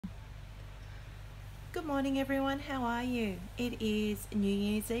Good morning everyone, how are you? It is New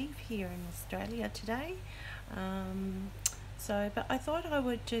Year's Eve here in Australia today. But I thought I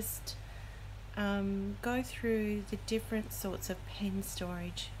would just go through the different sorts of pen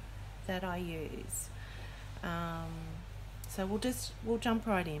storage that I use. We'll jump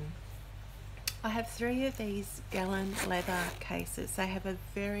right in. I have 3 of these Galen Leather cases. They have a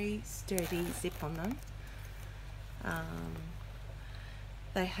very sturdy zip on them.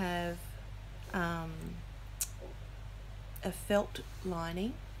 They have a felt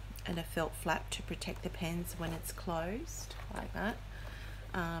lining and a felt flap to protect the pens when it's closed, like that.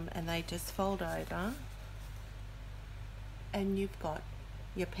 And they just fold over and you've got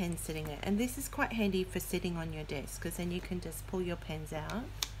your pen sitting there. And this is quite handy for sitting on your desk, because then you can just pull your pens out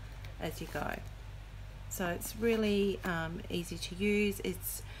as you go. So it's really easy to use.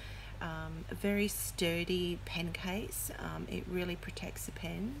 It's a very sturdy pen case. It really protects the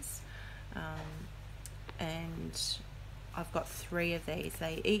pens. And I've got 3 of these.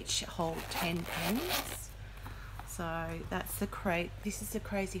 They each hold 10 pens. So that's this is the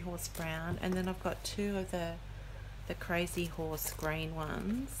Crazy Horse brown, and then I've got 2 of the Crazy Horse green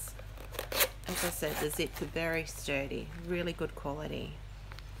ones. As I said, the zips are very sturdy, really good quality.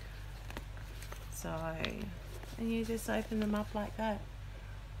 So, and you just open them up like that.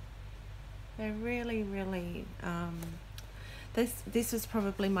 They're really, this was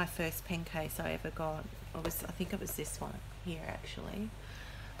probably my first pen case I ever got. I think it was this one here actually.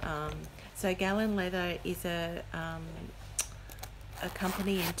 So Galen Leather is a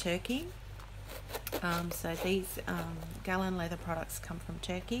company in Turkey. So these Galen Leather products come from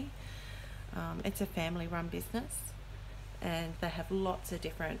Turkey. It's a family-run business, and they have lots of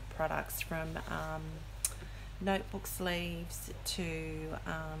different products, from notebook sleeves to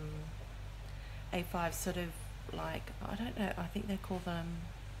A5 sort of, like, I don't know, I think they call them,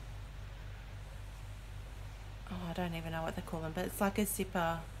 I don't even know what they call them, but it's like a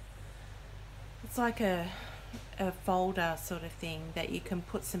zipper, it's like a folder sort of thing that you can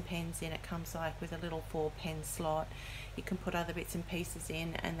put some pens in. It comes like with a little 4-pen slot. You can put other bits and pieces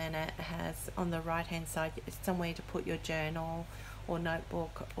in, and then it has on the right hand side somewhere to put your journal or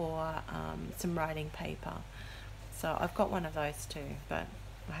notebook or some writing paper. So I've got one of those too, but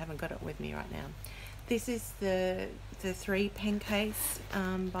I haven't got it with me right now. This is the 3 pen case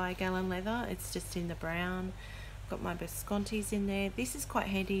by Galen Leather. It's just in the brown. Got my Viscontis in there. This is quite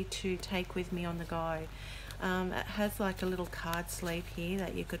handy to take with me on the go. It has like a little card sleeve here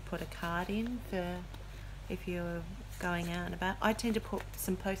that you could put a card in for if you're going out and about. I tend to put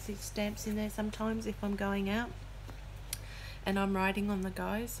some postage stamps in there sometimes if I'm going out and I'm writing on the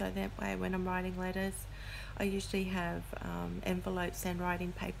go, so that way when I'm writing letters I usually have envelopes and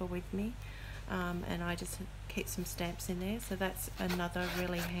writing paper with me, and I just keep some stamps in there, so that's another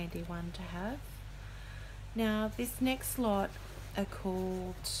really handy one to have. Now this next lot are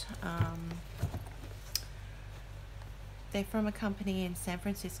called, they're from a company in San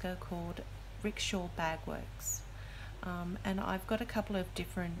Francisco called Rickshaw Bagworks, and I've got a couple of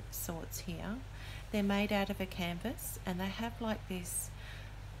different sorts here. They're made out of a canvas, and they have like this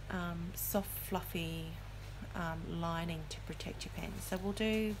soft fluffy lining to protect your pen. So we'll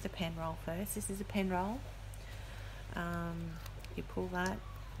do the pen roll first. This is a pen roll. You pull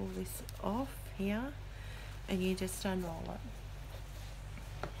this off here, and you just unroll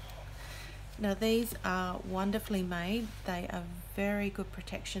it. Now these are wonderfully made. They are very good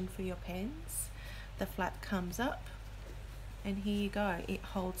protection for your pens. The flap comes up, and here you go. It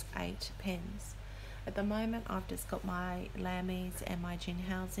holds 8 pens. At the moment I've just got my Lammies and my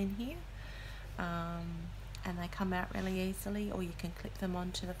Jinhaos in here, and they come out really easily, or you can clip them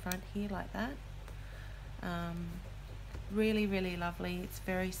onto the front here like that. Really lovely. It's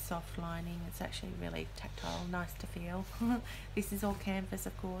very soft lining. It's actually really tactile, nice to feel. This is all canvas,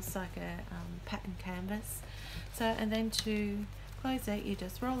 of course, like a pattern canvas. So, and then to close it, you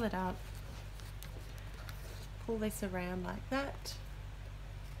just roll it up, pull this around like that,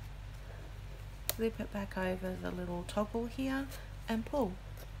 flip it back over the little toggle here, and pull.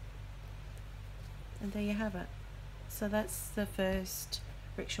 And there you have it. So that's the first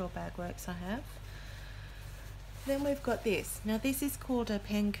Rickshaw Bagworks I have. Then we've got this. Now this is called a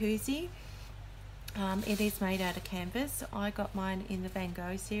pen koozie. It is made out of canvas. I got mine in the Van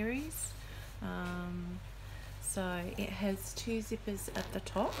Gogh series. So it has 2 zippers at the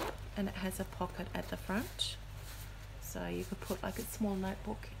top, and it has a pocket at the front. So you could put like a small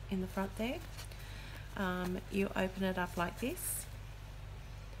notebook in the front there. You open it up like this,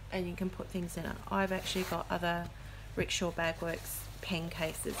 and you can put things in it. I've actually got other Rickshaw Bagworks pen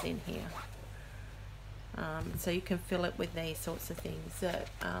cases in here. So you can fill it with these sorts of things that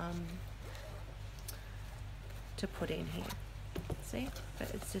to put in here. See,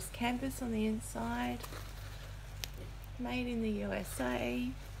 but it's just canvas on the inside, made in the USA.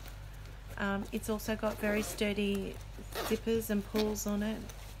 It's also got very sturdy zippers and pulls on it.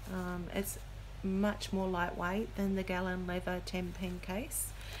 It's much more lightweight than the Galen Leather 10 pen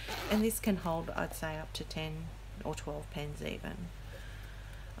case, and this can hold, I'd say, up to 10 or 12 pens even.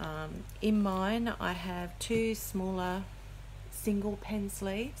 In mine I have two smaller single pen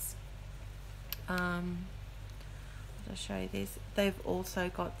sleeves. I'll show you this. They've also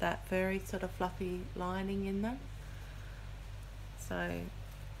got that very sort of fluffy lining in them. So,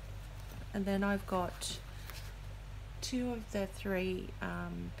 and then I've got two of the three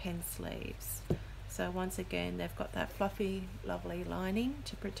pen sleeves. So once again, they've got that fluffy, lovely lining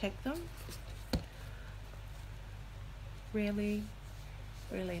to protect them. Really,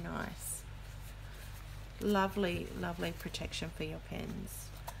 really nice. Lovely, lovely protection for your pens.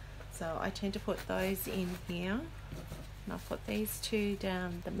 So I tend to put those in here, and I'll put these two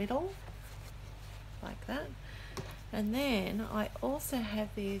down the middle, like that. And then I also have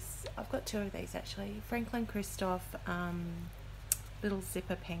this, I've got two of these actually, Franklin Christoph little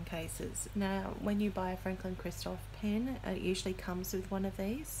zipper pen cases. Now when you buy a Franklin Christoph pen, it usually comes with one of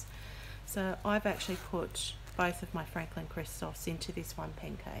these. So I've actually put both of my Franklin Christophs into this one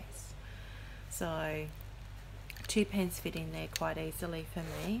pen case. So two pens fit in there quite easily for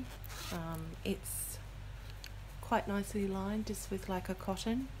me. It's quite nicely lined, just with like a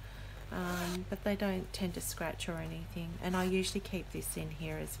cotton. But they don't tend to scratch or anything, and I usually keep this in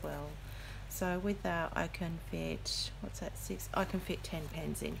here as well. So with that I can fit, what's that, 6? I can fit 10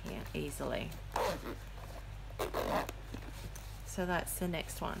 pens in here easily. So that's the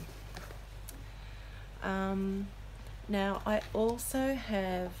next one. Now I also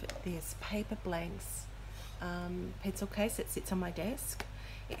have this Paperblanks pencil case that sits on my desk.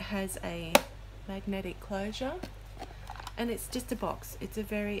 It has a magnetic closure, and it's just a box. It's a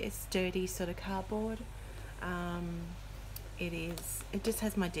very sturdy sort of cardboard. It just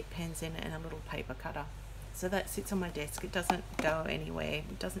has my dip pens in it and a little paper cutter. So that sits on my desk. It doesn't go anywhere.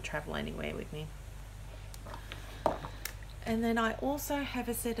 It doesn't travel anywhere with me. And then I also have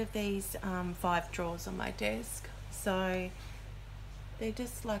a set of these 5 drawers on my desk. So they're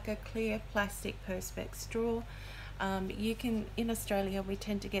just like a clear plastic Perspex drawer. You can, in Australia, we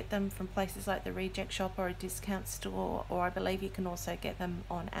tend to get them from places like the Reject Shop or a discount store, or I believe you can also get them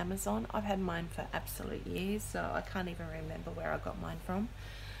on Amazon. I've had mine for absolute years, so I can't even remember where I got mine from.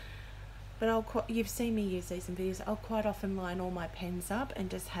 But you've seen me use these in videos. I'll quite often line all my pens up and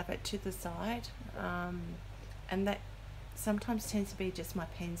just have it to the side, and that sometimes tends to be just my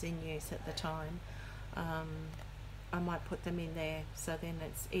pens in use at the time. I might put them in there, so then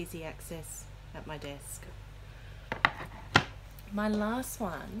it's easy access at my desk. My last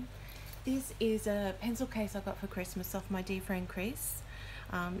one, this is a pencil case I got for Christmas off my dear friend Chris.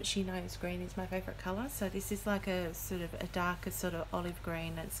 She knows green is my favourite colour, so this is like a sort of a darker sort of olive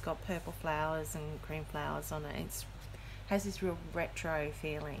green. It's got purple flowers and cream flowers on it. It has this real retro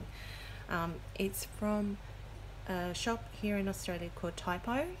feeling. It's from a shop here in Australia called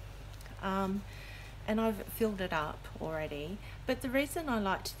Typo, and I've filled it up already. But the reason I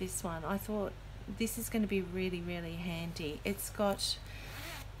liked this one, I thought this is going to be really, really handy. It's got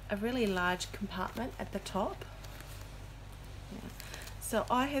a really large compartment at the top. Yeah. So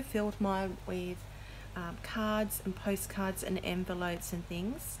I have filled mine with cards and postcards and envelopes and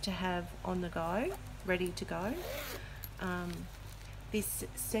things to have on the go, ready to go. This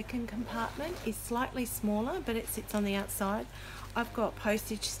second compartment is slightly smaller, but it sits on the outside. I've got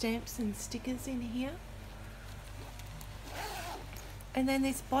postage stamps and stickers in here. And then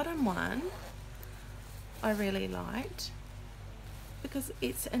this bottom one I really liked, because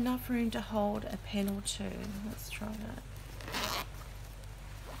it's enough room to hold a pen or two. Let's try that.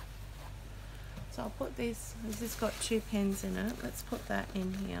 So I'll put this has got 2 pens in it. Let's put that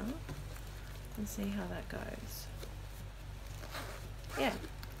in here and see how that goes. Yeah,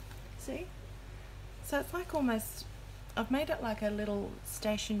 see? So it's like almost, I've made it like a little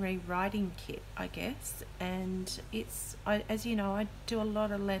stationary writing kit, I guess, and as you know, I do a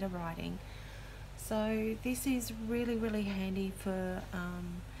lot of letter writing. So this is really, really handy for,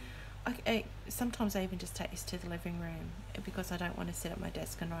 sometimes I even just take this to the living room because I don't want to sit at my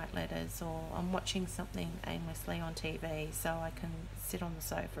desk and write letters, or I'm watching something aimlessly on TV, so I can sit on the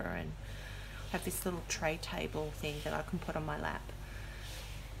sofa and have this little tray table thing that I can put on my lap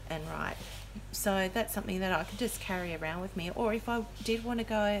and write. So that's something that I could just carry around with me, or if I did want to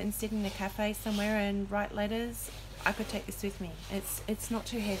go and sit in a cafe somewhere and write letters, I could take this with me. It's not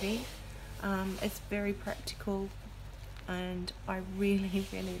too heavy. It's very practical, and I really,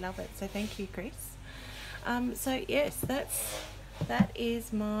 really love it. So thank you, Chris. So yes, that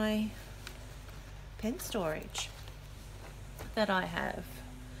is my pen storage that I have.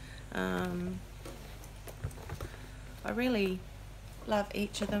 I really love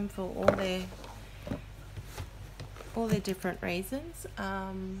each of them for all their different reasons.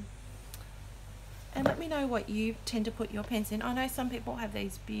 And let me know what you tend to put your pens in. I know some people have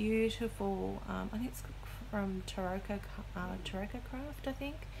these beautiful, I think it's from Taroko Craft, I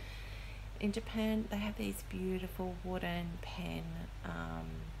think. In Japan, they have these beautiful wooden pen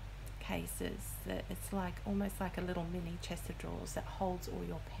cases that it's like almost like a little mini chest of drawers that holds all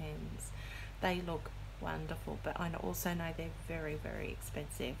your pens. They look wonderful, but I also know they're very, very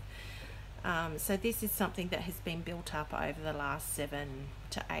expensive. So this is something that has been built up over the last 7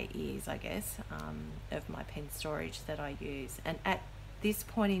 to 8 years, I guess, of my pen storage that I use. And at this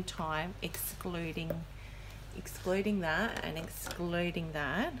point in time, excluding that and excluding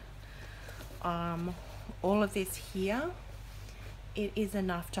that, all of this here, it is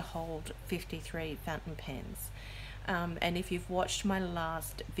enough to hold 53 fountain pens. And if you've watched my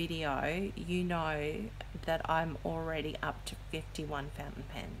last video, you know that I'm already up to 51 fountain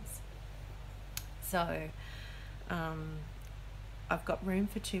pens. So I've got room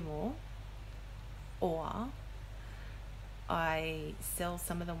for 2 more, or I sell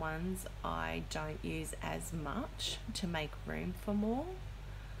some of the ones I don't use as much to make room for more,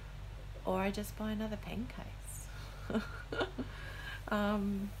 or I just buy another pen case.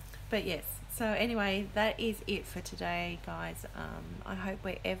 But yes, so anyway, that is it for today, guys. I hope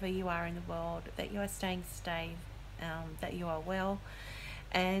wherever you are in the world that you are staying safe, that you are well,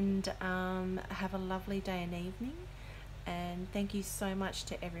 and have a lovely day and evening. And thank you so much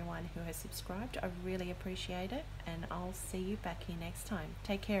to everyone who has subscribed. I really appreciate it, and I'll see you back here next time.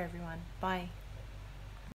 Take care, everyone. Bye.